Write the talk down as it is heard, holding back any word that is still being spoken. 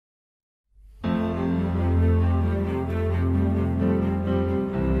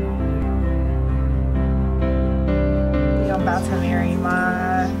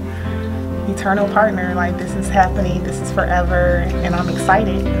eternal partner. Like, this is happening, this is forever, and I'm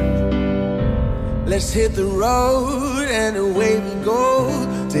excited. Let's hit the road and away we go.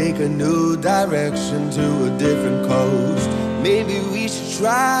 Take a new direction to a different coast. Maybe we should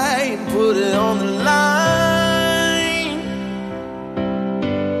try and put it on the line.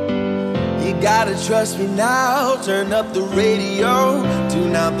 You gotta trust me now. Turn up the radio,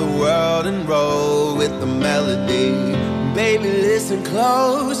 tune out the world and roll with the melody. Baby, listen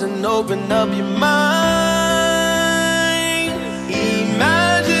close and open up your mind.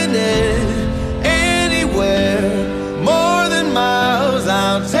 Imagine it anywhere, more than miles,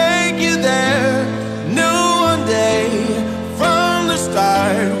 I'll take you there. Knew one day from the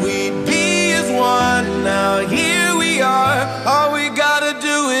start we'd be as one. Now here we are. All we gotta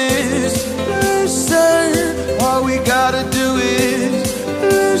do is listen. All we gotta do is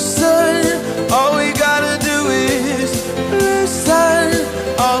listen. All we gotta do is listen.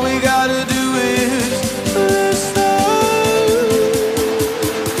 All we gotta do is listen.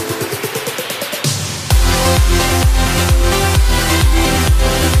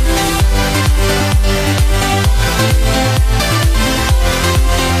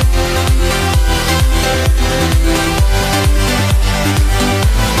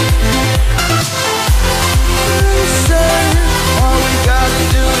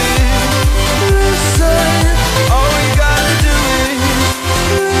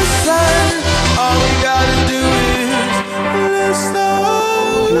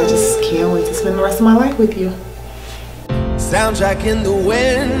 Spend the rest of my life with you. Soundtrack in the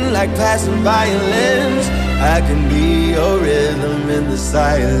wind, like passing violins. I can be your rhythm in the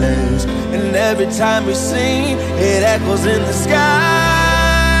silence. And every time we sing, it echoes in the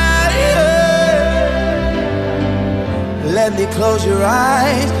sky. Yeah. Let me close your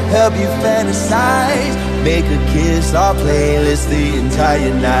eyes, help you fantasize. Make a kiss our playlist the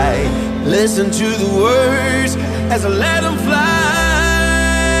entire night. Listen to the words as I let them fly.